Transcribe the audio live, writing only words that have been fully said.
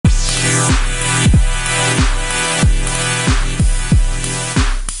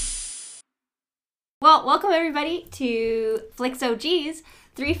Welcome everybody to Flix OGs,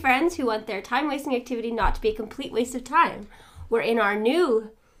 three friends who want their time-wasting activity not to be a complete waste of time. We're in our new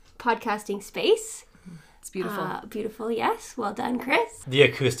podcasting space. It's beautiful. Beautiful, yes. Well done, Chris. The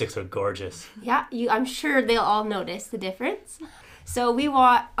acoustics are gorgeous. Yeah, I'm sure they'll all notice the difference. So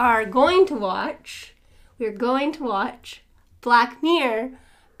we're going to watch Black Mirror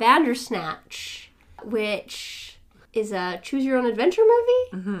Bandersnatch, which is a choose-your-own-adventure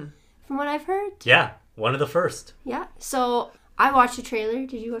movie, from what I've heard. Yeah, one of the first. Yeah, so I watched the trailer.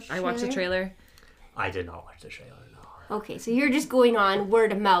 Did you watch the trailer? I watched the trailer. I did not watch the trailer, no. Okay, so you're just going on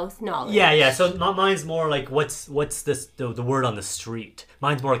word-of-mouth knowledge. Yeah, so mine's more like, what's this the word on the street?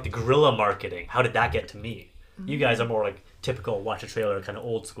 Mine's more like the guerrilla marketing. How did that get to me? You guys are more like typical watch a trailer, kind of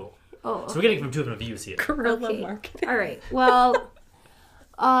old school. Oh, So we're getting from two different views here. Guerrilla marketing. All right. Well,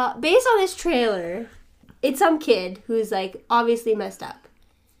 based on this trailer, it's some kid who's like obviously messed up.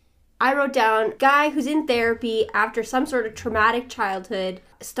 I wrote down guy who's in therapy after some sort of traumatic childhood,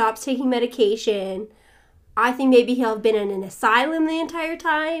 stops taking medication. I think maybe he'll have been in an asylum the entire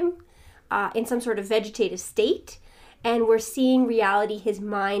time, in some sort of vegetative state, and we're seeing reality his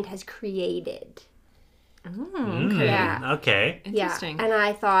mind has created. Okay. Yeah. Okay. Interesting. Yeah, and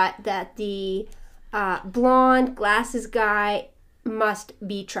I thought that the blonde glasses guy must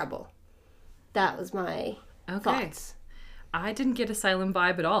be trouble. That was my thoughts. I didn't get Asylum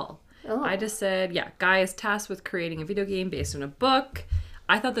vibe at all. Oh. I just said, guy is tasked with creating a video game based on a book.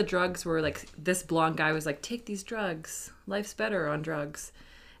 I thought the drugs were like, this blonde guy was like, take these drugs. Life's better on drugs.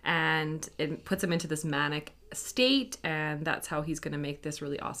 And it puts him into this manic state, and that's how he's going to make this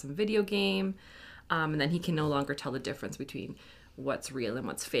really awesome video game. And then he can no longer tell the difference between what's real and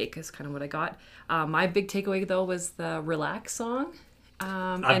what's fake is kind of what I got. My big takeaway, though, was the Relax song.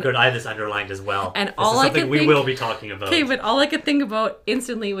 I'm good. I have this underlined as well. And this all is I something could we think- will be talking about. Okay, but all I could think about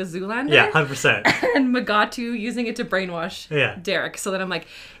instantly was Zoolander. Yeah, 100%. And Magatu using it to brainwash Yeah. Derek. So then I'm like,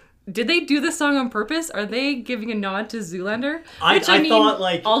 did they do this song on purpose? Are they giving a nod to Zoolander? I thought,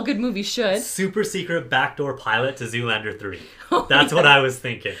 like, all good movies should. Super secret backdoor pilot to Zoolander 3. That's what I was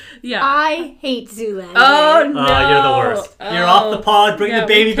thinking. Yeah. I hate Zoolander. Oh, no. Oh, you're the worst. You're off the pod. Bring the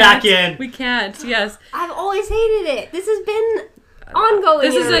baby we back can't. in. We can't, yes. I've always hated it. This has been ongoing.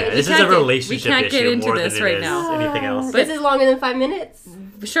 This is already. like- This we is a can't get- relationship we can't issue get into more this than right it is now. anything else. This is longer than 5 minutes.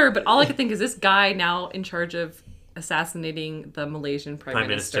 Sure, but all I could think is this guy now in charge of assassinating the Malaysian Prime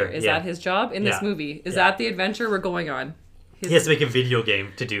Minister. Is yeah. that his job in this Yeah. movie? Is Yeah. that the adventure we're going on? He has to make a video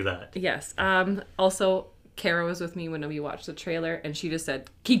game to do that. Yes. Also, Kara was with me when we watched the trailer, and she just said,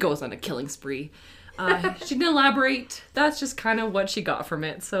 he goes on a killing spree. She didn't elaborate. That's just kind of what she got from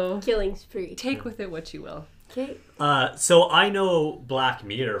it. So Killing spree. take with it what you will. Okay. So I know Black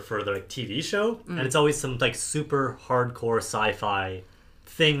Mirror for the TV show, and it's always some like super hardcore sci-fi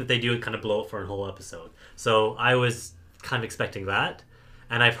thing that they do and kind of blow it for a whole episode. So I was kind of expecting that,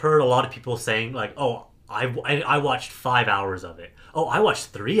 and I've heard a lot of people saying like, "Oh, I watched 5 hours of it. Oh, I watched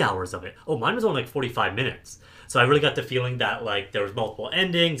 3 hours of it. Oh, mine was only like 45 minutes." So I really got the feeling that like there was multiple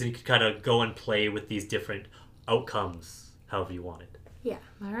endings, and you could kind of go and play with these different outcomes however you wanted. Yeah.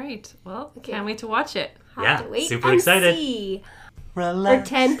 All right. Well, Okay. can't wait to watch it. Have Yeah, to wait super and excited. see. Relax,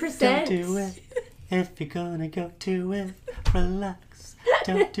 For 10%. don't do it. If you're gonna go to it, relax,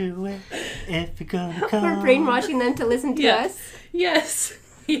 don't do it. If you're gonna come, We're brainwashing them to listen to Yeah. us. Yes.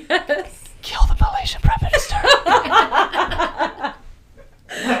 Yes. kill the Malaysian Prime Minister.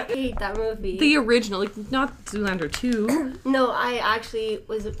 I hate that movie. The original, like not Zoolander 2. No, I actually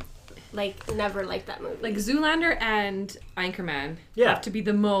was like never liked that movie. Like Zoolander and Anchorman Yeah. have to be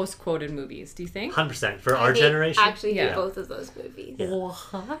the most quoted movies. Do you think? 100% for I our hate- generation. Actually, hate Yeah. both of those movies.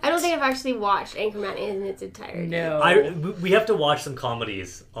 What? I don't think I've actually watched Anchorman in its entirety. No. We have to watch some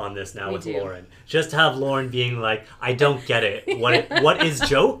comedies on this now We with do. Lauren. Just to have Lauren being like, I don't get it. What is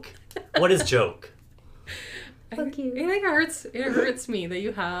joke? What is joke? Fuck you. It like hurts. It hurts me that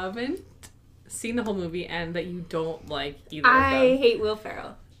you haven't seen the whole movie and that you don't like either I of them. hate Will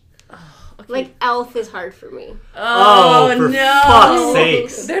Ferrell. Okay. Like Elf is hard for me. Oh, for fuck's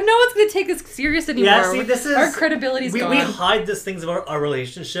sakes. There, no one's gonna take us serious anymore. Yeah, see, this is... our credibility's we gone. We hide these things of our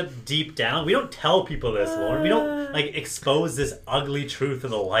relationship deep down. We don't tell people this, Lauren. We don't, like, expose this ugly truth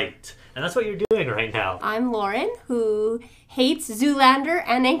in the light. And that's what you're doing right now. I'm Lauren, who hates Zoolander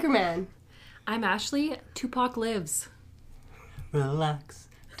and Anchorman. I'm Ashley. Tupac lives. Relax,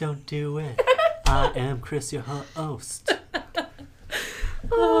 don't do it. I am Chris, your host.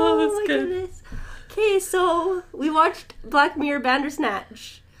 Oh, that's my good. goodness. Okay, so we watched Black Mirror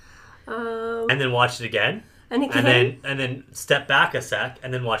Bandersnatch. And then watch it again. And again. And then step back a sec,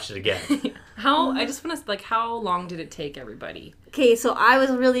 and then watch it again. I just want to, like, how long did it take everybody? Okay, so I was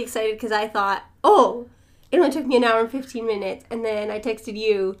really excited because I thought, oh, it only took me an hour and 15 minutes. And then I texted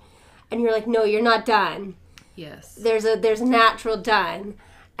you, and you're like, no, you're not done. Yes. There's a natural done.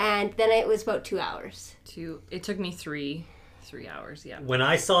 And then it was about 2 hours. It took me 3 hours, yeah. When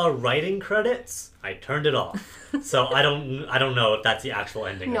I saw writing credits, I turned it off. So I don't know if that's the actual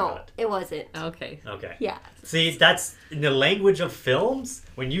ending or No, not. it wasn't. Okay. Okay. Yeah. See, that's in the language of films.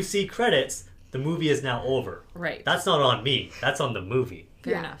 When you see credits, the movie is now over. Right. That's not on me. That's on the movie.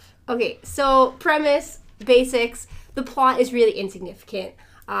 Fair Yeah. enough. Okay, so premise, basics. The plot is really insignificant.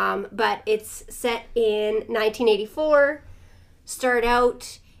 But it's set in 1984. Start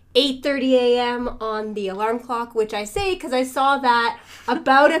out 8:30 a.m. on the alarm clock, which I say because I saw that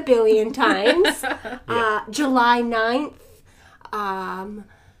about a billion times. July 9th.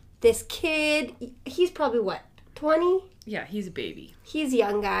 This kid, he's probably what, 20? Yeah, he's a baby. He's a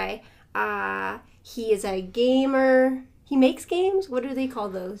young guy. He is a gamer. He makes games? What do they call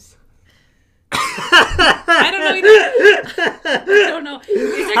those? I don't know either. I don't know.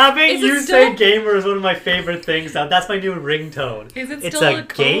 Having you say gamer is one of my favorite things now. That's my new ringtone. Is it It's still a a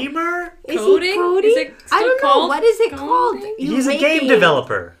gamer? Is Coding? he coding? Is it I still don't know. called What is it called? coding? You He's a make game games.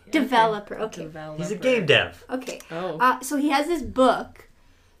 developer. Developer. Okay. He's a game dev. Okay. Oh. So he has this book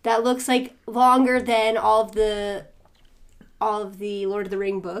that looks like longer than all of the Lord of the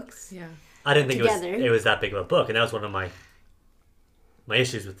Ring books. Yeah. I didn't think Together. it was that big of a book, and that was one of my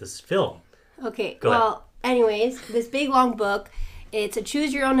issues with this film. Okay. Go ahead. Well, anyways, this big long book. It's a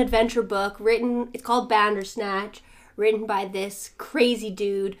choose your own adventure book written. It's called Bandersnatch, written by this crazy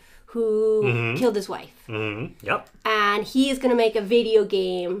dude who killed his wife. Mm-hmm. Yep. And he is going to make a video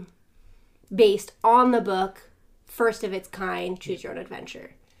game based on the book, first of its kind, Choose Your Own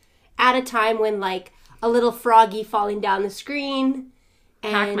Adventure. At a time when, like, a little froggy falling down the screen.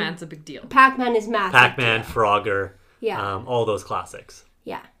 And Pac-Man's a big deal. Pac-Man is massive. Pac-Man, Frogger, Yeah. all those classics.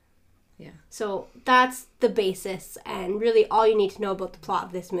 Yeah. Yeah. So that's the basis and really all you need to know about the plot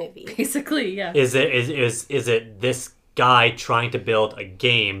of this movie. Basically, yeah. Is it this guy trying to build a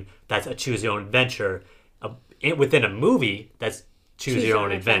game that's a choose your own adventure within a movie that's choose your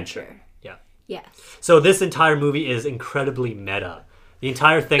own adventure? Yeah. Yes. So this entire movie is incredibly meta. The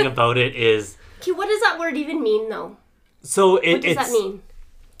entire thing about it is Okay, what does that word even mean though? so What does it's that mean?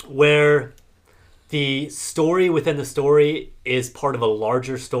 where the story within the story is part of a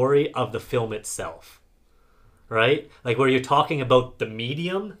larger story of the film itself. Right? Like where you're talking about the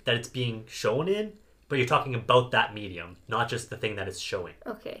medium that it's being shown in, but you're talking about that medium, not just the thing that it's showing.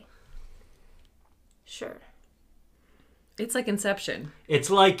 Okay. Sure. It's like Inception. It's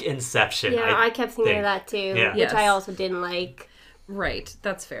like Inception. Yeah, I kept thinking think. of that too, Yeah. which Yes. I also didn't like. Right.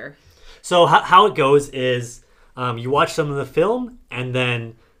 That's fair. So how it goes is you watch some of the film, and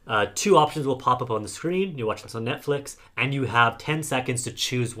then two options will pop up on the screen. You watch this on Netflix, and you have 10 seconds to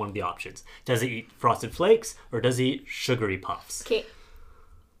choose one of the options. Does he eat Frosted Flakes, or does he eat sugary puffs? Okay.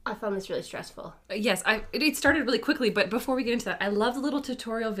 I found this really stressful. Yes, it started really quickly, but before we get into that, I love the little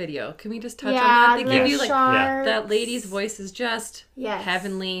tutorial video. Can we just touch on Yeah, that? They the give you like sharks. that lady's voice is just Yes.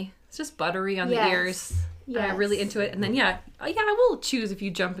 heavenly. It's just buttery on the Yes. ears. Yes. I'm really into it. And then I will choose if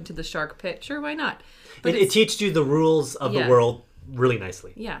you jump into the shark pit. Sure, why not? But It teaches you the rules of Yeah. the world really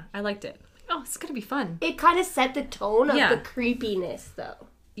nicely. yeah, I liked it. Oh, it's gonna be fun. It kind of set the tone of Yeah. the creepiness though.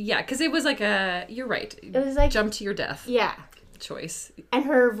 Yeah, because it was like you're right. It was like Jump to your death yeah. choice. And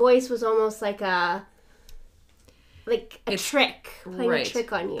her voice was almost like a trick. Playing Right. a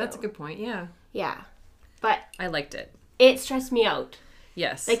trick on you. That's a good point. Yeah, Yeah. But I liked it. it stressed me out.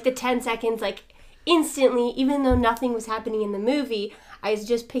 Yes. Like the 10 seconds, like instantly, even though nothing was happening in the movie, I was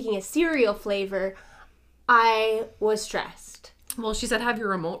just picking a cereal flavor, I was stressed. Well, she said, have your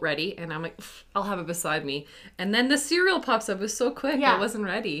remote ready. And I'm like, I'll have it beside me. And then the cereal pops up. It was so quick. Yeah. I wasn't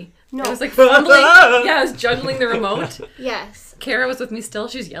ready. No. I was like fumbling. Yeah, I was juggling the remote. Yes. Kara was with me still.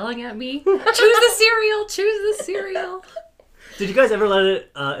 She's yelling at me. Choose the cereal. Choose the cereal. Did you guys ever let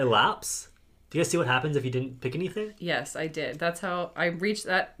it elapse? Do you guys see what happens if you didn't pick anything? Yes, I did. That's how I reached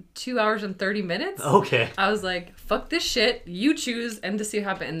that 2 hours and 30 minutes. Okay. I was like, fuck this shit. You choose and to see what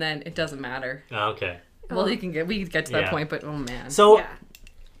happens. And then it doesn't matter. Okay. Well, we can get to that Yeah. point, but oh man. So Yeah.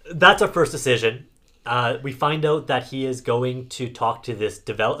 that's our first decision. We find out that he is going to talk to this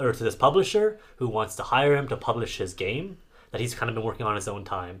developer, or to this publisher who wants to hire him to publish his game that he's kind of been working on his own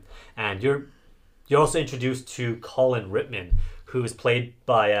time. And you're also introduced to Colin Rittman, who is played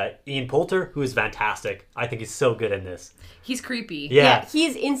by Ian Poulter, who is fantastic. I think he's so good in this. He's creepy. Yeah.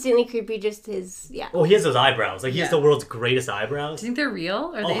 He's instantly creepy, just his, yeah. Oh, he has those eyebrows. Like, he's Yeah. the world's greatest eyebrows. Do you think they're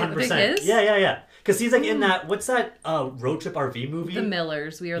real? Are Oh, they 100%. his? Yeah. Because he's like in that, what's that road trip RV movie? The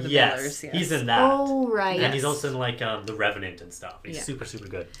Millers. We are the yes, Millers. Yes. he's in that. Oh, right. And he's also in like The Revenant and stuff. He's Yeah. super, super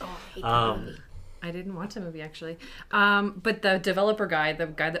good. Oh, I hate that Um, movie. I didn't watch the movie actually. But the developer guy, the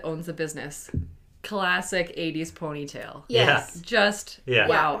guy that owns the business, classic 80s ponytail. Yes. Just Yeah.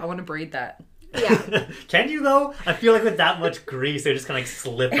 wow, I want to braid that. Yeah. Can you though? I feel like with that much grease, they just kind of like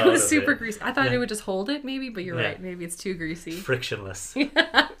slip out It was of super it. greasy. I thought Yeah. it would just hold it maybe, but you're Yeah. right. Maybe it's too greasy. Frictionless.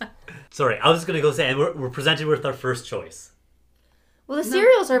 Sorry, I was just gonna go say, and we're presented with our first choice. Well, the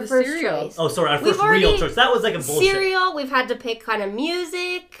cereal's our the first cereal. choice. Oh, sorry, our We've first real already- choice. That was like a bullshit. Cereal, we've had to pick kind of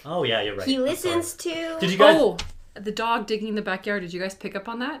music Oh yeah, you're right. he I'm listens sorry. to. Did you guys? Oh, the dog digging in the backyard. Did you guys pick up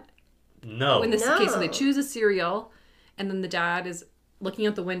on that? No. In this case, so they No. choose a cereal, and then the dad is looking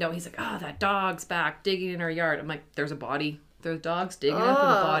out the window. He's like, "Oh, that dog's back digging in our yard." I'm like, "There's a body. There's dogs digging up in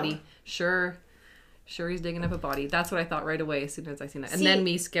a Oh. body. Sure, he's digging up a body." That's what I thought right away as soon as I seen that. And See- then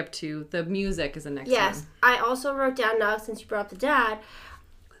me skip to the music is the next Yes, one. I also wrote down now since you brought up the dad.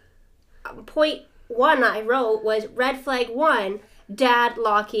 Point one I wrote was red flag 1, dad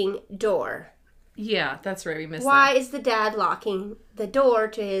locking door. Yeah, that's right. We missed Why that. is the dad locking the door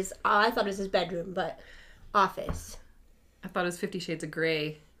to his? I thought it was his bedroom, but office. I thought it was 50 Shades of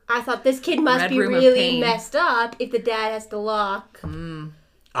Grey. I thought this kid must Red be Room of really Pain. messed up if the dad has to lock.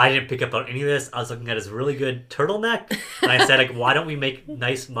 I didn't pick up on any of this. I was looking at his really good turtleneck, and I said, like, why don't we make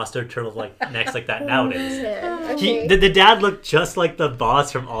nice mustard turtle like necks like that nowadays? Okay. The dad looked just like the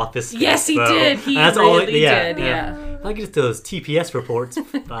boss from Office Space. Yes, he though. did. He And really did. Yeah. I like just those TPS reports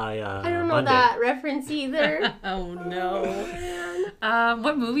by I don't know Monday. that reference either. Oh no.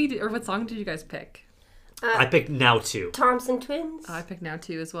 What movie or what song did you guys pick? I picked Now Too. Thompson twins. I picked Now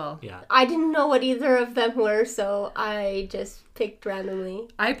Too as well. Yeah. I didn't know what either of them were, so I just picked randomly.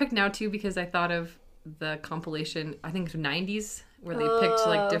 I picked Now Too because I thought of the compilation, I think 90s, where they picked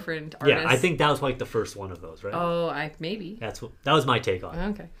like different artists. Yeah, I think that was like the first one of those, right? Oh, maybe. That was my take on it.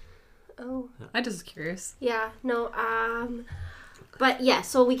 Okay. Oh. I just was curious. Yeah, no, but yeah,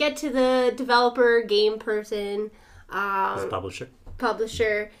 so we get to the developer, game person, As a publisher.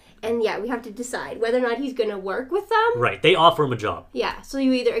 publisher, and yeah, we have to decide whether or not he's gonna work with them. Right. They offer him a job. Yeah, so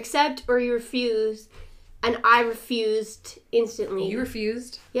you either accept or you refuse, and I refused instantly. You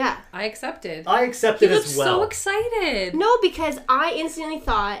refused. Yeah. I accepted. I You accepted looked as well. so excited. No, because I instantly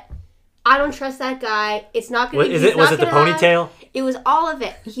thought, I don't trust that guy. It's not gonna. Was he's it not the gonna have- ponytail? It was all of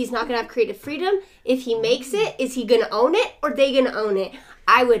it. He's not gonna have creative freedom. If he makes it, is he gonna own it or they gonna own it?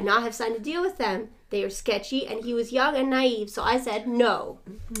 I would not have signed a deal with them. They were sketchy, and he was young and naive. So I said no.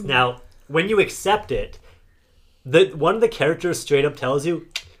 Now, when you accept it, one of the characters straight up tells you,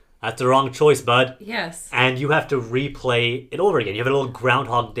 "That's the wrong choice, bud," Yes. and you have to replay it over again. You have a little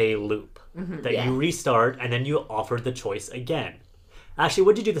Groundhog Day loop that Yeah. you restart, and then you offer the choice again. Ashley,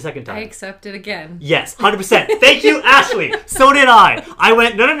 what did you do the second time? I accepted again. Yes, 100%. Thank you, Ashley. So did I. I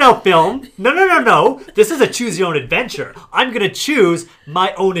went, no, film. No. This is a choose your own adventure. I'm going to choose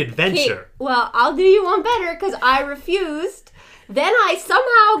my own Okay, adventure. well, I'll do you one better because I refused. Then I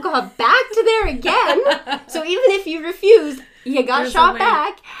somehow got back to there again. So even if you refused, you got There's a shot way.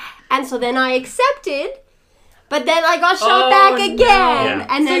 back. And so then I accepted. But then I got shot Oh, back no. again. Yeah.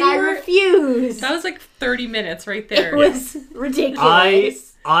 And So then you I were- refused. That was like 30 minutes right there. It was ridiculous.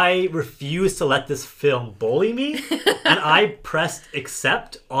 I refused to let this film bully me, and I pressed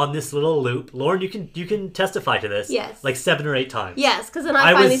accept on this little loop. Lauren, you can testify to this. Yes. Like 7 or 8 times. Yes, because then I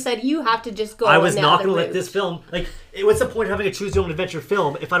I finally was- said, you have to just go I was on the not other going to let route. this film, like, what's the point of having a choose your own adventure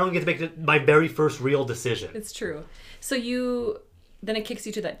film if I don't get to make my very first real decision? It's true. So then it kicks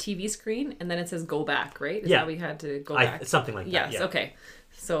you to that TV screen, and then it says go back, right? Is Yeah. that we had to go back? Something like that. Yes, Yeah. okay.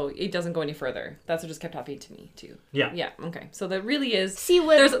 So it doesn't go any further. That's what just kept happening to me, too. Yeah. Yeah, okay. So that really is... See,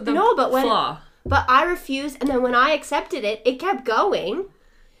 when, there's the no, but when... flaw. But I refused, and then when I accepted it, it kept going.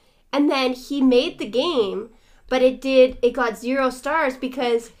 And then he made the game, but it got 0 stars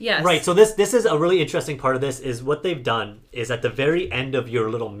because... Yes. Right, so this is a really interesting part of this is what they've done is at the very end of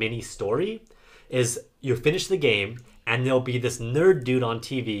your little mini story is you finish the game and there'll be this nerd dude on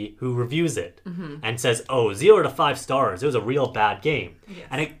TV who reviews it and says, "Oh, 0 to 5 stars. It was a real bad game." Yes.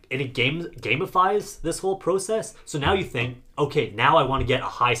 And it gamifies this whole process. So now you think, okay, now I want to get a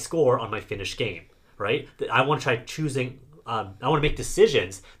high score on my finished game, right? I want to try choosing. I want to make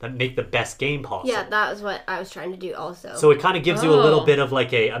decisions that make the best game possible. Yeah, that was what I was trying to do also. So it kind of gives you a little Oh. bit of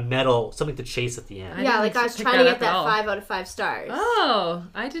like a medal, something to chase at the end. I yeah, didn't like I was pick trying to that get up at that all. 5 out of 5 stars. Oh,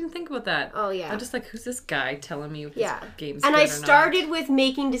 I didn't think about that. Oh, yeah. I'm just like, who's this guy telling me if Yeah. this game's And good I or not? started with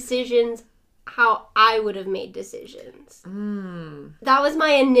making decisions how I would have made decisions. That was my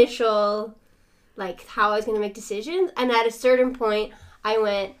initial, like, how I was going to make decisions. And at a certain point, I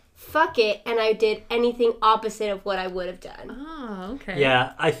went, fuck it, and I did anything opposite of what I would have done. Oh, okay.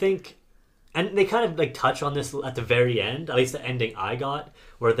 Yeah, I think, and they kind of like touch on this at the very end, at least the ending I got,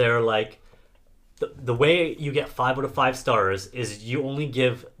 where they're like, the way you get 5 out of 5 stars is you only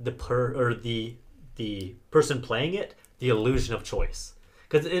give the person playing it the illusion of choice.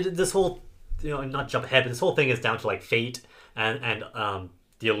 Because this whole, not jump ahead, but this whole thing is down to like fate and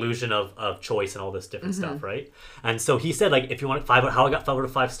the illusion of choice and all this different stuff, right? And so he said, like, if you want how I got 5 out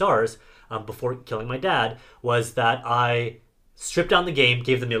of 5 stars before killing my dad was that I stripped down the game,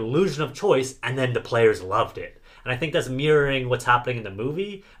 gave them the illusion of choice, and then the players loved it. And I think that's mirroring what's happening in the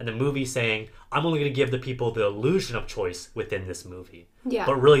movie, and the movie saying, I'm only going to give the people the illusion of choice within this movie. Yeah.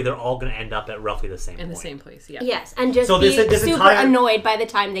 But really, they're all going to end up at roughly the same In point. the same place, yeah. Yes, and just So be this super entire- annoyed by the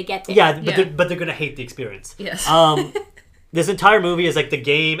time they get there. Yeah, but Yeah. they're going to hate the experience. Yes. This entire movie is like the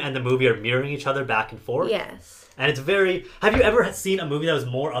game and the movie are mirroring each other back and forth. Yes. And it's very... Have you ever seen a movie that was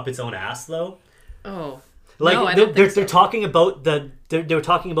more up its own ass, though? Oh. Like, No, I don't think so. they're talking about they were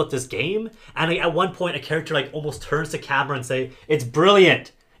talking about this game, and like, at one point a character like almost turns to camera and say, "It's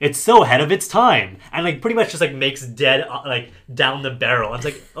brilliant. It's so ahead of its time," and like pretty much just like makes dead like down the barrel. And it's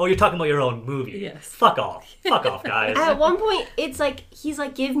like, oh, you're talking about your own movie. Yes. Fuck off, guys. At one point, it's like, he's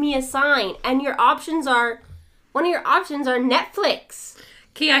like, give me a sign. And one of your options are Netflix.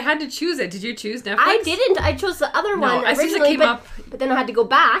 Okay, I had to choose it. Did you choose Netflix? I didn't. I chose the other one as soon as it originally, came but, up- but then I had to go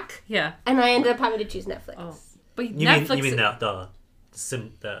back, Yeah. and I ended up having to choose Netflix. Oh. But You Netflix... mean the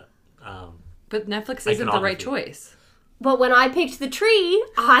But Netflix isn't the right Iconography. choice. But when I picked the tree,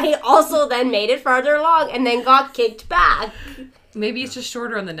 I also then made it farther along and then got kicked back. Maybe it's just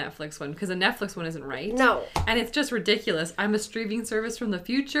shorter on the Netflix one, because the Netflix one isn't right. No. And it's just ridiculous. I'm a streaming service from the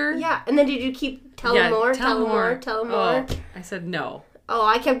future. Yeah, and then did you keep tell them more, tell them more, tell them more? Oh, I said no. Oh,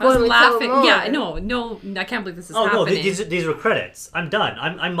 I kept I was going with tell laughing. them more. Yeah, no, I can't believe this is Oh no, happening. these were credits. I'm done.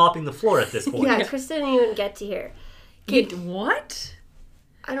 I'm mopping the floor at this point. Yeah, Kristen didn't even get to here. What?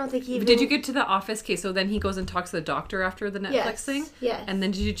 I don't think he even... Did you get to the office case? So then he goes and talks to the doctor after the Netflix Yes, thing? yes. And then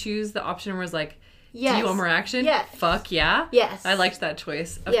did you choose the option where it's like, Yes. do you want more action? Yes. Fuck yeah? Yes. I liked that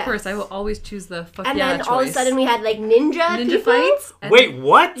choice. Of Yes. course, I will always choose the fuck And yeah then choice. all of a sudden we had like ninja people. fights? And- Wait,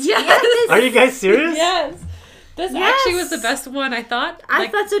 what? Yes! Are you guys serious? Yes! This Yes. actually was the best one, I thought. I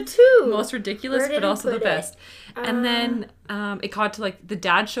Like, thought so too. most ridiculous, Where did but he also the put it? best. And then it got to like the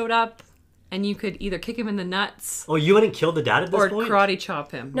dad showed up, and you could either kick him in the nuts Oh, you hadn't killed the dad at this or point? karate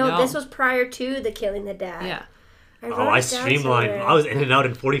chop him. No, this was prior to the killing the dad. Yeah. Oh, I streamlined. I was in and out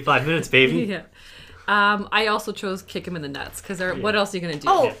in 45 minutes, baby. Yeah. I also chose kick him in the nuts because what else are you gonna do?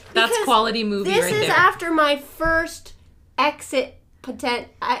 Oh, That's because quality movie This right is there. after my first exit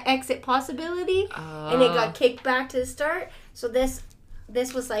possibility, and it got kicked back to the start. So this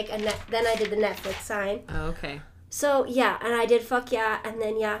was like then I did the Netflix sign. Oh, okay. So yeah, and I did fuck yeah, and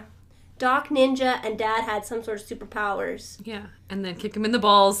then yeah, Doc Ninja and Dad had some sort of superpowers. Yeah, and then kick him in the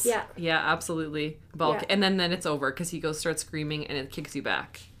balls. Yeah. Yeah, absolutely. Ball, Yeah. and then it's over because he starts screaming and it kicks you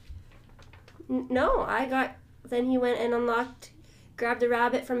back. No, then he went and grabbed the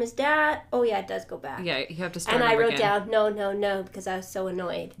rabbit from his dad. Oh yeah, it does go back. Yeah, you have to start And I over wrote again. down no because I was so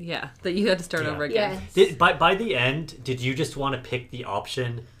annoyed. Yeah, that you had to start Yeah. over again. Yes. By the end, did you just want to pick the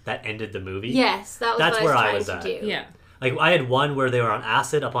option that ended the movie? Yes, that was That's what where I I was was trying at. to do. Yeah. Like, I had one where they were on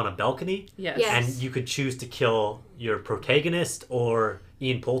acid up on a balcony, Yes. Yes. and you could choose to kill your protagonist or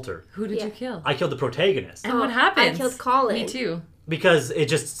Ian Poulter. Who did Yeah. you kill? I killed the protagonist And Oh, what happened? I killed Colin. Me too. because it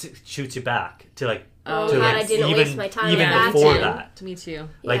just shoots you back to like Oh, to God, like I didn't even waste my time even with that before too. that, Me too.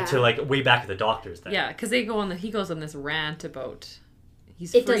 like Yeah. to like way back at the doctor's thing. Yeah, because he goes on this rant about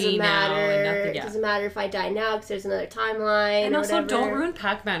he's It free doesn't now matter. and nothing. It Yeah. doesn't matter if I die now because there's another timeline. And or also, whatever. don't ruin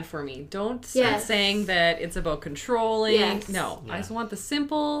Pac-Man for me. Don't start Yes. saying that it's about controlling. Yes. No, Yeah. I just want the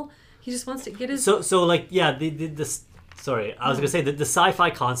simple. He just wants to get his. So like yeah, the sorry, I was gonna say that the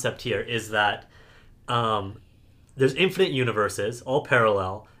sci-fi concept here is that there's infinite universes, all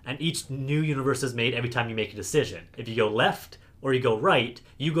parallel, and each new universe is made every time you make a decision. If you go left or you go right,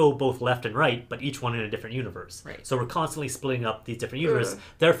 you go both left and right, but each one in a different universe. Right. So we're constantly splitting up these different universes.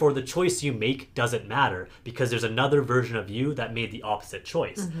 Therefore, the choice you make doesn't matter because there's another version of you that made the opposite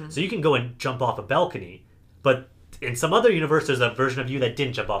choice. So you can go and jump off a balcony, but in some other universe, there's a version of you that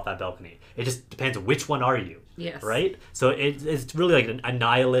didn't jump off that balcony. It just depends which one are you. Yes. Right? So it's really like a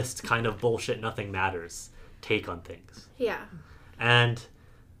nihilist kind of bullshit, nothing matters take on things. Yeah. And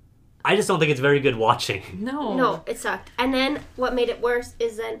I just don't think it's very good watching. No. No, it sucked. And then what made it worse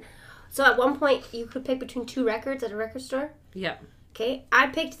is so at one point you could pick between two records at a record store. Yeah. Okay, I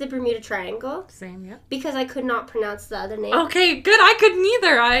picked the Bermuda Triangle Same. Yeah. because I could not pronounce the other name. Okay. Good. I couldn't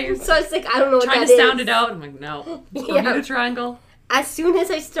either. I So it's like I don't know what trying that to is. sound it out. I'm like, no. Bermuda Triangle. As soon as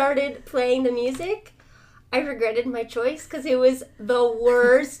I started playing the music, I regretted my choice because it was the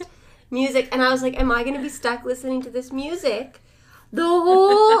worst music, and I was like, "Am I going to be stuck listening to this music The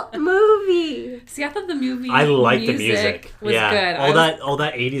whole movie. See, I thought the movie I like the music. was yeah. good. All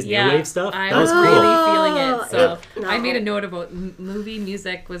that 80s Yeah, new wave stuff. I That was was cool. really feeling it. So No. I made a note about movie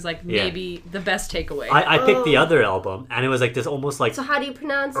music was like Yeah. maybe the best takeaway. I picked the other album, and it was like this almost like So how do you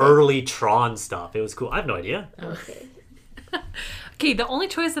pronounce it? early Tron stuff. It was cool. I have no idea. Okay. Okay, the only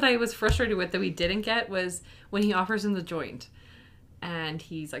choice that I was frustrated with that we didn't get was when he offers him the joint. And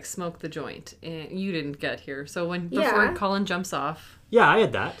he's like, smoke the joint. And you didn't get here. So before Yeah. Colin jumps off. Yeah, I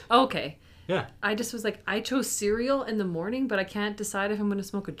had that. Okay. Yeah, I just was like, I chose cereal in the morning, but I can't decide if I'm going to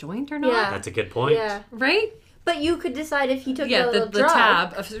smoke a joint or not. Yeah. that's a good point. Yeah. Right? But you could decide if you took Yeah, the the little drug.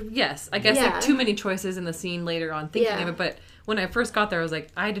 tab. Yes. I guess Yeah. like too many choices in the scene later on thinking Yeah. of it. But when I first got there, I was like,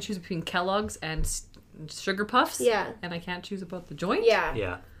 I had to choose between Kellogg's and Sugar Puffs. Yeah. And I can't choose about the joint. Yeah,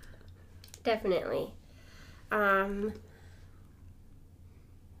 Yeah. definitely.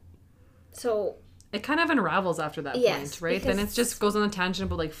 So It kind of unravels after that Yes, point, right? Then it because- just goes on a tangent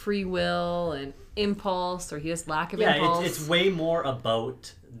about like free will and impulse, or his lack of Yeah, impulse. it's way more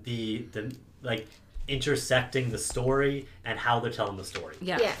about the like intersecting the story and how they're telling the story.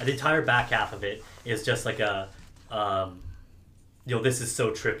 yeah. Yeah. And the entire back half of it is just like a this is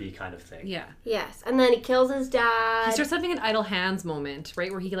so trippy kind of thing. Yeah. yes, and then he kills his dad. He starts having an idle hands moment,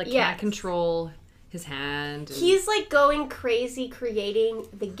 right? Where he like Yes. can't control his hand. And He's like going crazy creating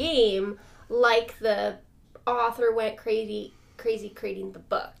the game, like the author went crazy creating the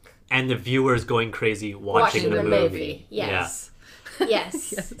book. And the viewers going crazy watching the movie. Yes. Yeah.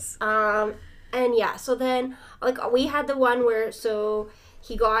 Yes. Yes. And yeah, so then like we had the one where so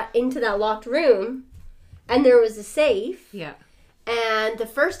he got into that locked room and there was a safe, Yeah. and the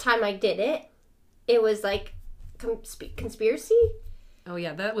first time I did it, it was like conspiracy. Oh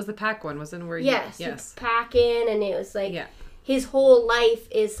yeah, that was the pack one, wasn't it? Where Yes. Yes. Pack in, and it was like Yeah. his whole life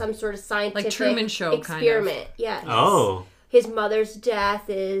is some sort of scientific Truman Show kind of. experiment. Yes. Oh. His mother's death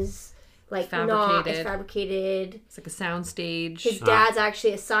is like Fabricated. fabricated. It's like a sound stage. His dad's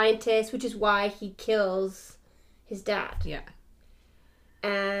actually a scientist, which is why he kills his dad. Yeah.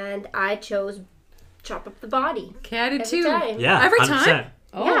 And I chose chop up the body. Okay, I did Every too. time. Yeah. Every 100%. time?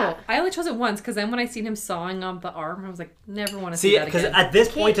 Oh, Yeah. I only chose it once because then when I seen him sawing up the arm, I was like, never want to see See, that because again. at this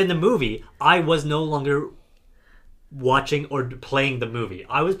point in the movie, I was no longer watching or playing the movie.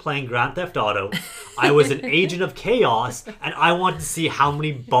 I was playing Grand Theft Auto. I was an agent of chaos, and I wanted to see how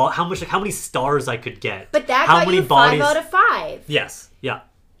many stars I could get. But that how got many you 5 out of 5. Yes, yeah.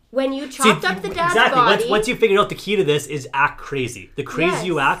 When you chopped up the dad's exactly. body. Once you figured out the key to this is act crazy. The crazier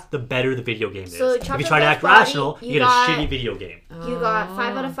you Yes. act, the better the video game is. So If chop you up try to that act body, rational, you you get got- a shitty video game. You got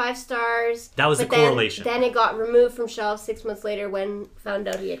 5 out of 5 stars. That was but the correlation. Then it got removed from shelves 6 months later when found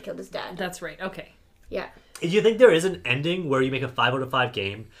out he had killed his dad. That's right. Okay. Yeah. Do you think there is an ending where you make a 5 out of 5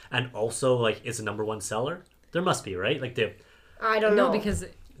 game and also like it's a #1 seller? There must be, right? Like I don't know. No, because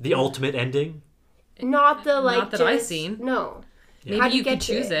the ultimate ending. not the like Not that I've seen. No. maybe How do you get could to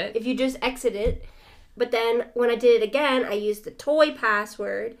choose it. If you just exit it. But then when I did it again, I used the toy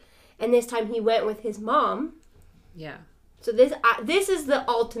password, and this time he went with his mom. Yeah. So this is the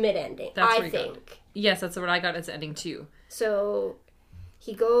ultimate ending, That's I what you got. think. Yes, that's what I got as ending too. So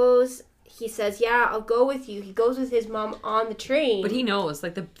he goes, he says, yeah, I'll go with you. He goes with his mom on the train. But he knows,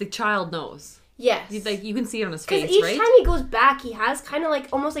 like the child knows. Yes. Like you can see it on his Because face, each right? time he goes back, he has kind of like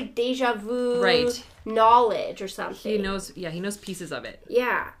almost like deja vu Right. knowledge or something. He knows. Yeah, he knows pieces of it.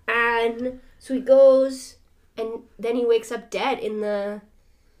 Yeah, and so he goes, and then he wakes up dead in the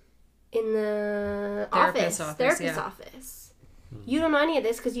Therapist's office, therapist's yeah. office. You don't know any of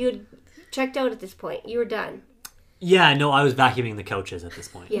this because you had checked out at this point. You were done. Yeah, no, I was vacuuming the couches at this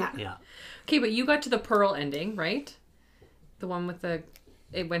point. Yeah. Yeah. Okay, but you got to the Pearl ending, right? The one with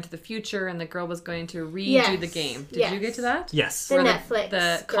it went to the future and the girl was going to redo Yes, the game. Did yes. you get to that? Yes. The Where Netflix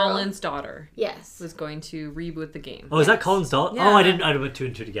the girl. Colin's daughter Yes. was going to reboot the game. Oh, is that Colin's doll? Yeah. Oh, I didn't put 2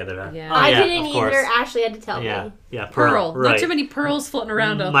 and 2 together. Yeah. Oh, I yeah, didn't of course. either. Ashley had to tell Yeah. me. Yeah, Pearl. Right. Not too many pearls floating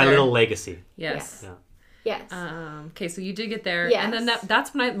around out My there. little legacy. Yes. Yeah. Yes. Okay, so you did get there, Yes. and then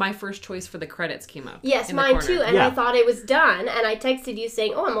that's when my first choice for the credits came up. Yes, in the mine corner. too. And Yeah. I thought it was done, and I texted you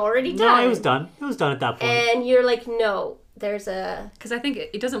saying, "Oh, I'm already No, done." it was done. It was done at that point. And you're like, "No, there's a Because I think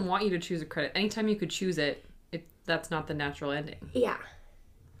it doesn't want you to choose a credit. Anytime you could choose it, that's not the natural ending. yeah."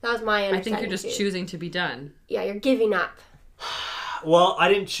 That was my I understanding. think you're just too. choosing to be done. Yeah, you're giving up. Well, I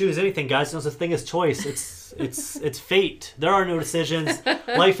didn't choose anything, guys. There's a thing as choice. It's fate. There are no decisions.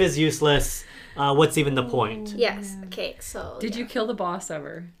 Life is useless. What's even the point? Yes. Okay. So Did you kill the boss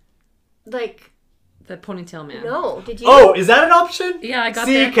ever? like The ponytail man? no? Did you? Oh, is that an option? Yeah, I got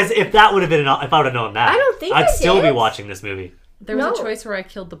See, there. because if that would have been, if I would have known that, I don't think I'd I still be did. watching this movie. There was No. a choice where I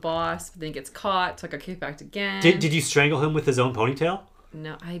killed the boss, but then he gets caught, so I got kicked back again. Did you strangle him with his own ponytail?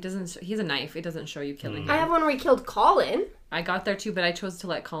 No, he doesn't. He's a knife. It doesn't show you killing I him. have one where he killed Colin. I got there too, but I chose to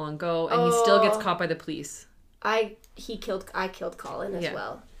let Colin go, and he still gets caught by the police. I killed Colin as Yeah.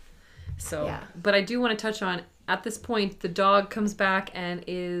 well. So, Yeah. but I do want to touch on, at this point, the dog comes back and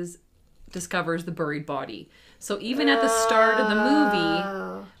discovers the buried body. So even at the start of the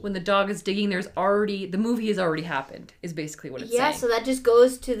movie, when the dog is digging, the movie has already happened, is basically what it's Yeah, saying. so that just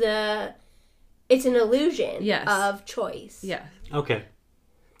goes to it's an illusion Yes. of choice. Yeah. Okay.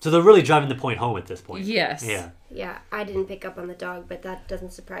 So they're really driving the point home at this point. Yes. Yeah. Yeah, I didn't pick up on the dog, but that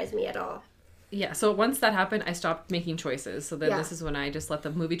doesn't surprise me at all. Yeah, so once that happened, I stopped making choices. So then Yeah. this is when I just let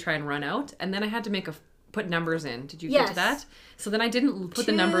the movie try and run out. And then I had to put numbers in. Did you Yes. get to that? So then I didn't put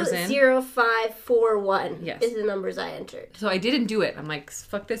the numbers in. 20541 Yes. is the numbers I entered. So I didn't do it. I'm like,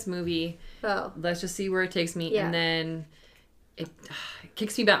 fuck this movie. Oh. Let's just see where it takes me. Yeah. And then it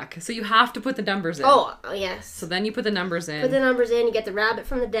kicks me back. So you have to put the numbers in. Oh, yes. So then you put the numbers in. Put the numbers in, you get the rabbit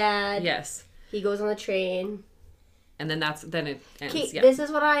from the dad. Yes. He goes on the train. And then it ends. Okay, Yeah. this is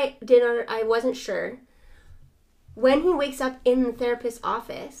what I did. I wasn't sure. When he wakes up in the therapist's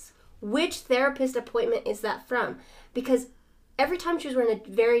office, which therapist appointment is that from? Because every time she was wearing a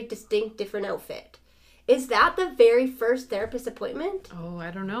very distinct, different outfit. Is that the very first therapist appointment? Oh,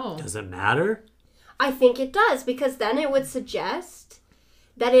 I don't know. Does it matter? I think it does, because then it would suggest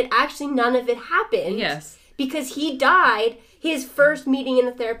that it actually none of it happened. Yes. Because he died his first meeting in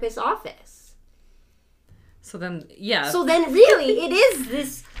the therapist's office. So then, yeah, So then really, it is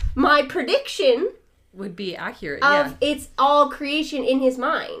this, my prediction would be accurate. of it's all creation in his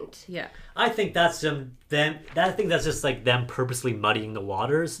mind. Yeah. I think that's them. I think that's just like them purposely muddying the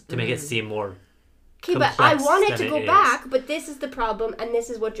waters to make it seem more. Okay, but I complex wanted than to it go is. back, but this is the problem, and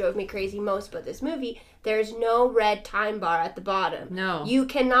this is what drove me crazy most about this movie. There's no red time bar at the bottom. No. You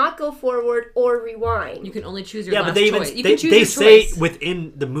cannot go forward or rewind. You can only choose your Yeah, last but they even choice. You they, can choose they your say choice.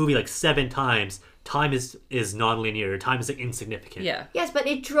 within the movie like 7 times time is non-linear. Time is like insignificant. Yeah. Yes, but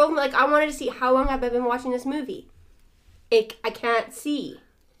it drove me, like, I wanted to see how long have I been watching this movie. I can't see.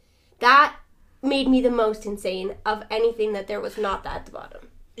 That made me the most insane of anything that there was not that at the bottom.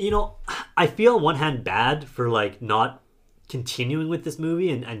 You know, I feel on one hand bad for like not continuing with this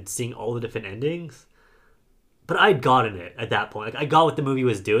movie and seeing all the different endings, but I'd gotten it at that point. Like I got what the movie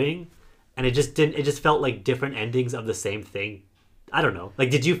was doing, and it just felt like different endings of the same thing. I don't know.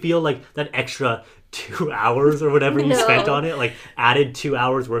 Like, did you feel like that extra 2 hours or whatever you No. spent on it, like added 2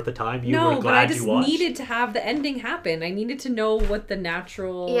 hours worth of time you were No, but I glad just you watched? needed to have the ending happen. I needed to know what the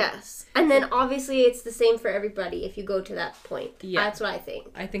natural. Yes. And then obviously it's the same for everybody if you go to that point. Yeah. That's what I think.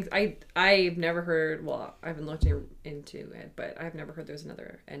 I think I've never heard. Well, I haven't looked into it, but I've never heard there's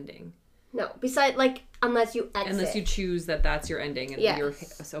another ending. No. Besides, like, unless you exit. Unless you choose that's your ending and Yes. you're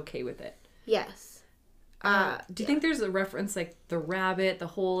okay with it. Yes. Do you think there's a reference like the rabbit, the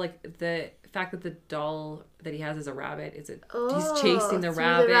whole like the fact that the doll that he has is a rabbit? Is it he's chasing the through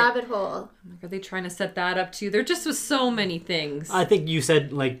rabbit? the rabbit hole. Are they trying to set that up too? There just was so many things. I think you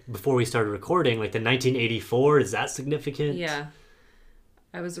said like before we started recording, like the 1984. Is that significant? Yeah.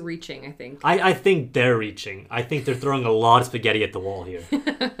 I was reaching, I think. I think they're reaching. I think they're throwing a lot of spaghetti at the wall here.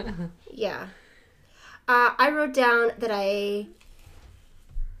 Yeah. I wrote down that I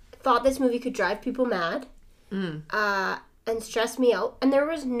thought this movie could drive people mad and stress me out. And there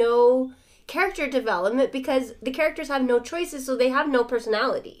was no character development because the characters have no choices, so they have no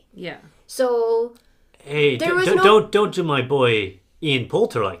personality. Yeah. So Hey, There was no- don't do my boy Ian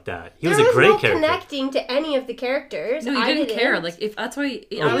Poulter like that. He was there a was great no character. connecting to any of the characters. No, you I didn't care. Like if that's why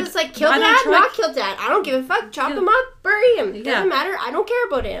I was like, kill why dad, not try- not kill dad. I don't give a fuck. Chop him up, bury him. Yeah. Doesn't matter. I don't care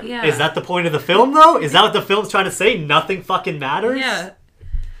about him. Yeah. Is that the point of the film, though? Is that what the film's trying to say? Nothing fucking matters? Yeah.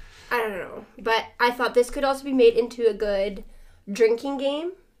 I don't know. But I thought this could also be made into a good drinking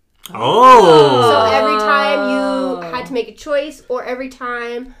game. Oh! So every time you had to make a choice, or every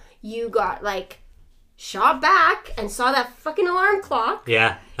time you got like shot back and saw that fucking alarm clock,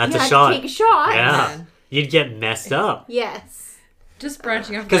 Yeah, that's you a had shot. to take a shot. Yeah. Man. You'd get messed up. Yes. Just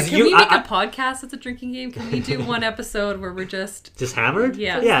branching off. 'Cause Can you- we make I- a podcast that's a drinking game? Can we do one episode where we're just Just hammered?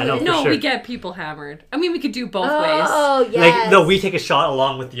 yeah Yeah, no, for no sure. we get people hammered. I mean we could do both ways. Oh yes. Like, no, we take a shot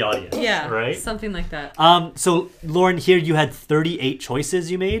along with the audience. Yeah, Right? something like that. So, Lauren, here you had 38 choices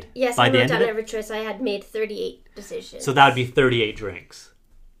you made Yes, by I the wrote end of down it. every choice. I had made 38 decisions. So that would be 38 drinks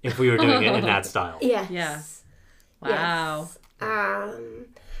if we were doing it in that style. yes. Yeah. Wow.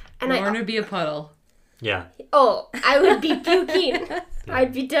 And Lauren I would be a puddle. Yeah. I would be puking.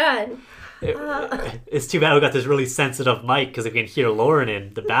 I'd be done. It's too bad we got this really sensitive mic because we can hear Lauren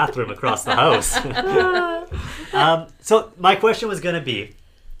in the bathroom across the house. So my question was going to be,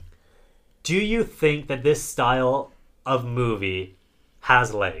 do you think that this style of movie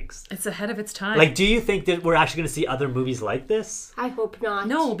has legs? It's ahead of its time. Like, do you think that we're actually going to see other movies like this? I hope not.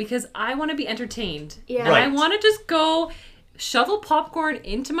 No, because I want to be entertained. Yeah. And Right. I want to just go shovel popcorn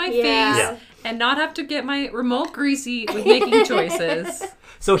into my Yeah. face Yeah. and not have to get my remote greasy with making choices.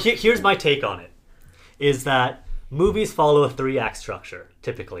 So here's my take on it, is that movies follow a 3-act structure,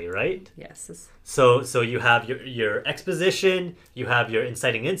 typically, right? Yes. So you have your exposition, you have your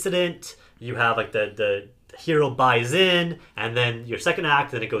inciting incident, you have like the hero buys in, and then your second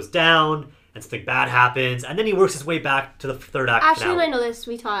act, then it goes down, and something bad happens, and then he works his way back to the third act Ashley and finale. I know this.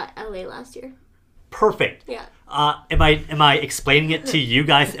 We taught LA last year. Perfect. Yeah. Am I explaining it to you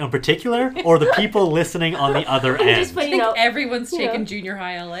guys in particular, or the people listening on the other I'm end? just I putting think out. everyone's taken Yeah. junior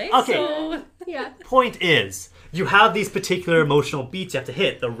high LA. Okay. So Yeah. Point is, you have these particular emotional beats you have to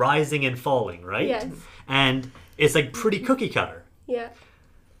hit, the rising and falling, right? Yes. And it's like pretty cookie cutter. Yeah.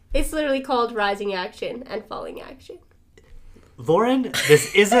 It's literally called rising action and falling action. Lauren,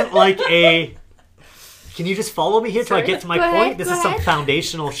 this isn't like a... Can you just follow me here till I Sorry. get to my Go point? ahead, This go is some ahead.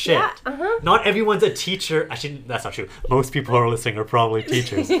 foundational shit. Yeah, uh-huh. Not everyone's a teacher. Actually, that's not true. Most people who are listening are probably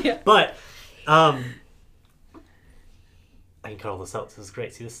teachers. But, I can cut all this out. This is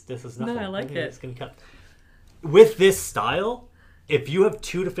great. See, this is nothing. I like Okay, it. It's gonna cut. With this style, if you have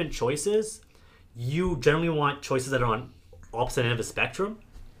two different choices, you generally want choices that are on opposite end of the spectrum,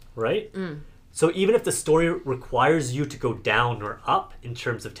 right? So even if the story requires you to go down or up in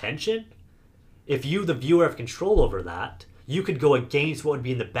terms of tension, if you, the viewer, have control over that, you could go against what would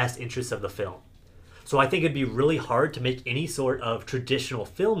be in the best interest of the film. So I think it'd be really hard to make any sort of traditional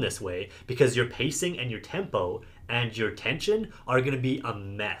film this way because your pacing and your tempo and your tension are going to be a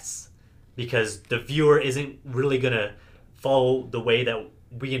mess because the viewer isn't really going to follow the way that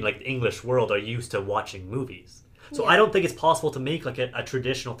we in like the English world are used to watching movies. So I don't think it's possible to make like a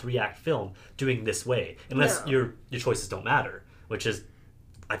traditional 3-act film doing this way unless No. your choices don't matter, which is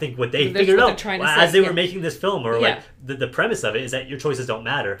I think what they That's figured what they're out trying to as say, they yeah. were making this film, or Yeah. like the premise of it is that your choices don't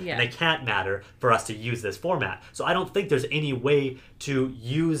matter Yeah. and they can't matter for us to use this format. So I don't think there's any way to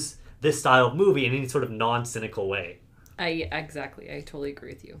use this style of movie in any sort of non-cynical way. Exactly. I totally agree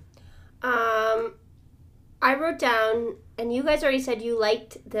with you. I wrote down, and you guys already said you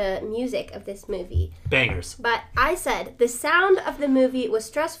liked the music of this movie, Bangers. but I said the sound of the movie was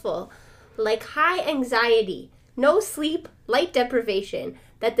stressful, like high anxiety, no sleep, light deprivation,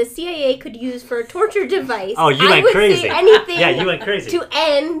 that the CIA could use for a torture device. Oh, you I went would crazy. say anything Yeah, you went crazy. to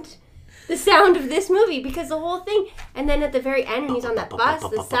end the sound of this movie, because the whole thing, and then at the very end when he's on that bus,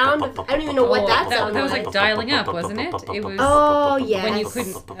 the sound of, I don't even know what that sound that was was. like dialing up, wasn't it? It was Oh, yes. when you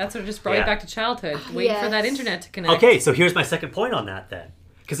couldn't. That's what just brought you Yeah. back to childhood, waiting for that Yes. internet to connect. Okay, so here's my second point on that then.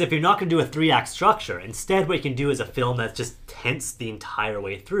 Because if you're not going to do a 3-act structure, instead what you can do is a film that's just tense the entire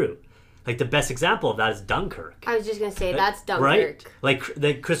way through. Like the best example of that is Dunkirk. I was just going to say, that's Dunkirk. Right?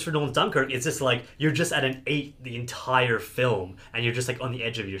 Like Christopher Nolan's Dunkirk, it's just like you're just at an 8 the entire film and you're just like on the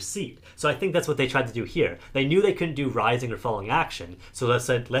edge of your seat. So I think that's what they tried to do here. They knew they couldn't do rising or falling action, so they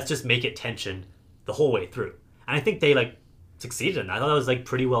said let's just make it tension the whole way through. And I think they like succeeded in that. I thought that was like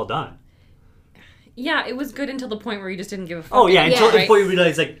pretty well done. Yeah, it was good until the point where you just didn't give a fuck. Oh yeah, Yeah. until right? before you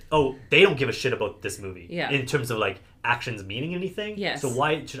realize like, oh, they don't give a shit about this movie. Yeah. In terms of like actions meaning anything. Yes. So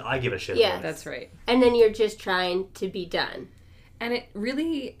why should I give a shit Yeah. about it? That's right. And then you're just trying to be done. And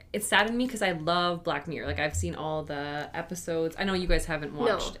it saddened me because I love Black Mirror. Like I've seen all the episodes. I know you guys haven't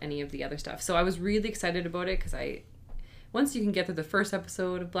watched any of the other stuff, so I was really excited about it because once you can get through the first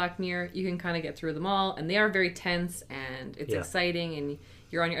episode of Black Mirror, you can kind of get through them all, and they are very tense and it's Yeah. exciting and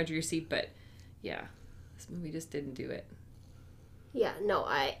you're on your edge of your seat. But yeah, this movie just didn't do it. Yeah, no,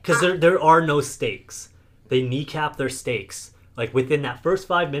 Because there are no stakes. They kneecap their stakes. Like within that first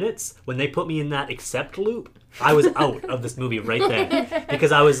 5 minutes, when they put me in that accept loop, I was out of this movie right then.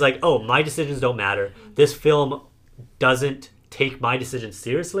 Because I was like, oh, my decisions don't matter. This film doesn't take my decisions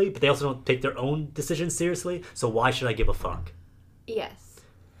seriously, but they also don't take their own decisions seriously. So why should I give a fuck? yes.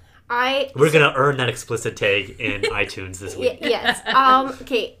 We're going to earn that explicit tag in iTunes this week. Yes.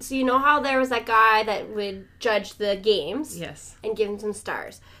 Okay, so you know how there was that guy that would judge the games Yes. and give them some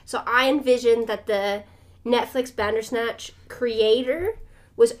stars. So I envisioned that the Netflix Bandersnatch creator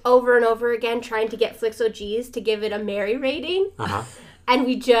was over and over again trying to get Flixog's to give it a Mary rating, Uh-huh. and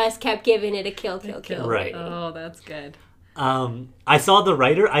we just kept giving it a kill. Right. Oh, that's good. I saw the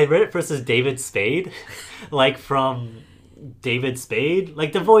writer. I read it first as David Spade, like from David Spade,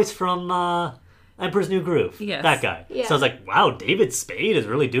 like the voice from Emperor's New Groove. Yes. That guy. Yeah. So I was like, wow, David Spade is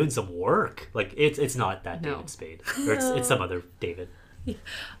really doing some work. Like, it's not that No. David Spade. Or it's some other David.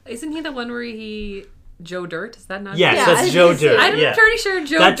 Isn't he the one where he Joe Dirt? Is that not? Yes, Yeah, I that's was Joe gonna say- Dirt. I'm yeah. pretty sure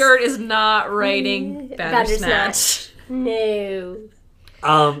Joe That's- Dirt is not writing Bandersnatch. Bandersnatch.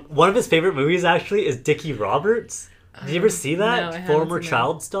 No. One of his favorite movies, actually, is Dickie Roberts. Did you ever see that? no, I haven't Former seen that.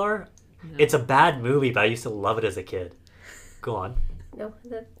 child star? It's a bad movie, but I used to love it as a kid. Go on. No.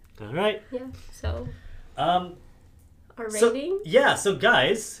 That, All right. yeah. So Um, our so, rating. yeah, so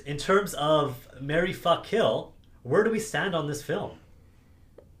guys, in terms of Marry Fuck Kill, where do we stand on this film?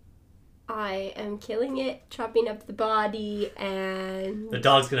 I am killing it, chopping up the body, and The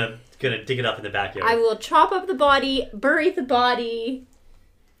dog's gonna dig it up in the backyard. I will chop up the body, bury the body,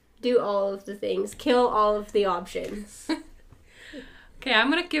 do all of the things, kill all of the options. Okay, I'm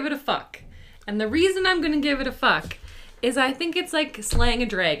gonna give it a fuck. And the reason I'm gonna give it a fuck is I think it's like slaying a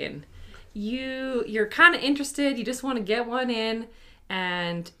dragon. You're kind of interested, you just want to get one in,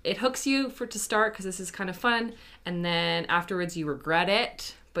 and it hooks you to start because this is kind of fun, and then afterwards you regret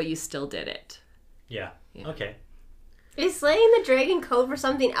it, but you still did it. Yeah. Okay. Is slaying the dragon code for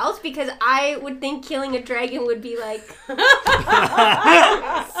something else? Because I would think killing a dragon would be like.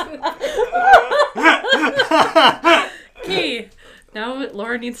 Okay, now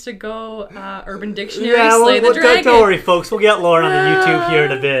Laura needs to go Urban Dictionary, slay the dragon. Don't worry, folks. We'll get Lauren on the YouTube here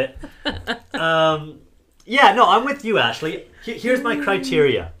in a bit. Yeah, no, I'm with you, Ashley. Here's my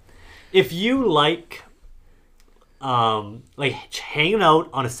criteria. If you like hanging out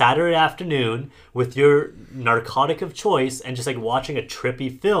on a Saturday afternoon with your narcotic of choice and just like watching a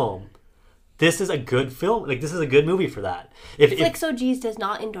trippy film, this is a good film. Like, this is a good movie for that. If Flixo-G's does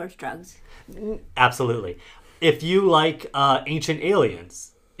not endorse drugs. absolutely. If you like Ancient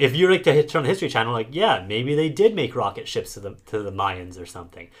Aliens, if you like to turn on the History Channel, like, yeah, maybe they did make rocket ships to the Mayans or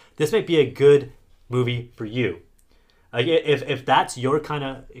something. This might be a good movie for you. Like, if that's your kind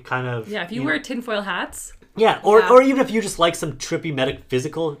of Yeah, if you wear tinfoil hats. yeah, or even if you just like some trippy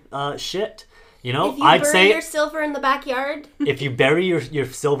metaphysical shit, you know, If you I'd bury say your silver in the backyard, if you bury your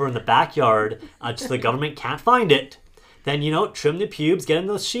silver in the backyard, so the government can't find it, then, you know, trim the pubes, get in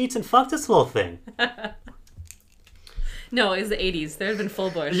those sheets, and fuck this little thing. No, it's the 80s. There had been full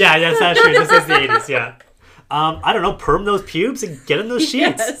bush. Yeah, that's not true. This is the 80s, yeah. I don't know, perm those pubes and get in those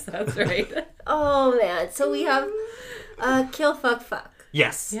sheets. Yes, that's right. oh man. So we have kill, fuck.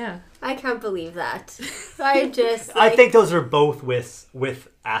 Yes. Yeah. I can't believe that. I just. I Like, think those are both with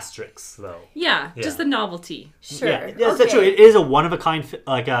asterisks, though. Yeah, Yeah. just the novelty. Sure. Yeah, that's okay. true. It is a one of a kind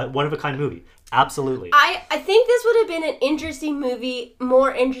movie. Absolutely. I think this would have been an interesting movie,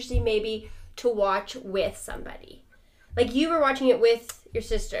 more interesting maybe, to watch with somebody. Like, you were watching it with your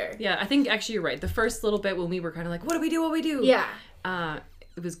sister. Yeah, I think actually you're right. The first little bit when we were kind of like, what do we do? Yeah.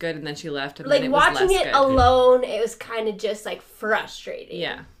 It was good, and then she left, and Like, then it was watching less it good. alone, it was kind of just, like, frustrating.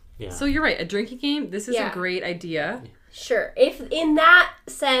 Yeah. Yeah. So you're right. A drinking game. This is Yeah. a great idea. Sure. If, in that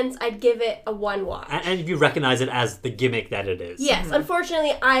sense, I'd give it a one watch. And you recognize it as the gimmick that it is. Yes,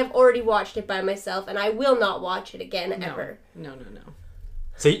 unfortunately, I've already watched it by myself, and I will not watch it again ever. No.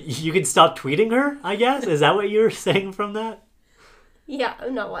 So you can stop tweeting her, I guess? Is that what you were saying from that? Yeah,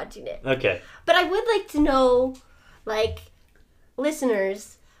 I'm not watching it. Okay. But I would like to know, like,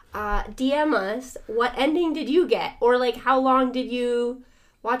 listeners, DM us, what ending did you get? Or, like, how long did you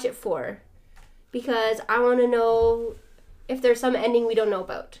watch it for? Because I want to know if there's some ending we don't know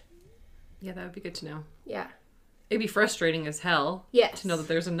about. Yeah, that would be good to know. Yeah. It'd be frustrating as hell. Yes. To know that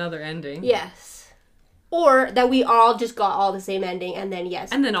there's another ending. Yes. Or that we all just got all the same ending, and then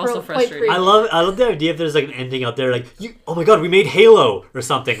yes. And then also point frustrating. I love the idea if there's like an ending out there, like, oh my god, we made Halo or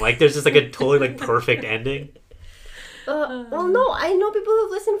something. Like, there's just like a totally like perfect ending. Well, no, I know people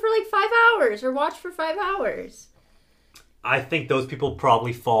who've listened for like 5 hours or watched for 5 hours. I think those people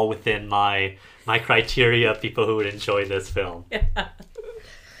probably fall within my criteria of people who would enjoy this film.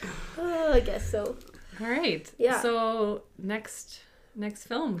 I guess so. All right. Yeah. So next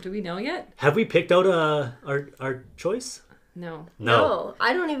film, do we know yet? Have we picked out our choice? No. No,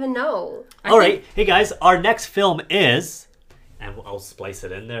 I don't even know. All right. Hey guys, our next film is, and I'll splice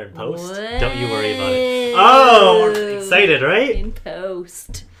it in there in post. What? Don't you worry about it. Oh, we're excited, right? In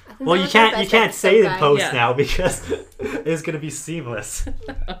post. I think Well, that you was our can't best say episode, in guys. post Yeah. now because it's gonna be seamless.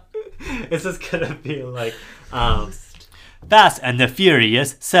 It's just gonna be like Fast and the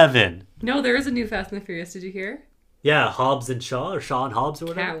Furious 7. No, there is a new Fast and the Furious. Did you hear? Yeah, Hobbs and Shaw, or Shaw and Hobbs or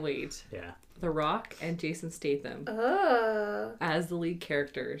whatever. Can't wait. Yeah. The Rock and Jason Statham Oh. as the lead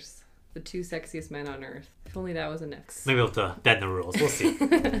characters. The two sexiest men on earth. If only that was a next. Maybe we'll have to bend the rules. We'll see.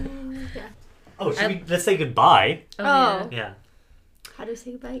 Yeah. Oh, let's say goodbye. Oh. Yeah. How do we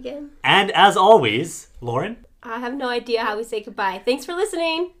say goodbye again? And as always, Lauren. I have no idea how we say goodbye. Thanks for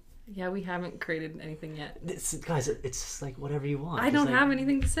listening. Yeah, we haven't created anything yet. Guys, it's just like whatever you want. I don't have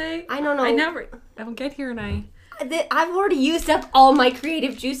anything to say. I don't know. I don't get here and I've already used up all my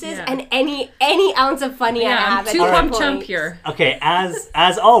creative juices and any ounce of funny I have. I'm too pump chump here. Okay,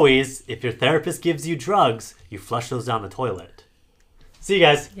 as always, if your therapist gives you drugs, you flush those down the toilet. See you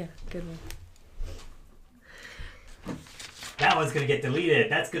guys. Yeah, good one. That one's gonna get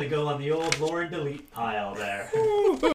deleted. That's gonna go on the old Lauren delete pile there.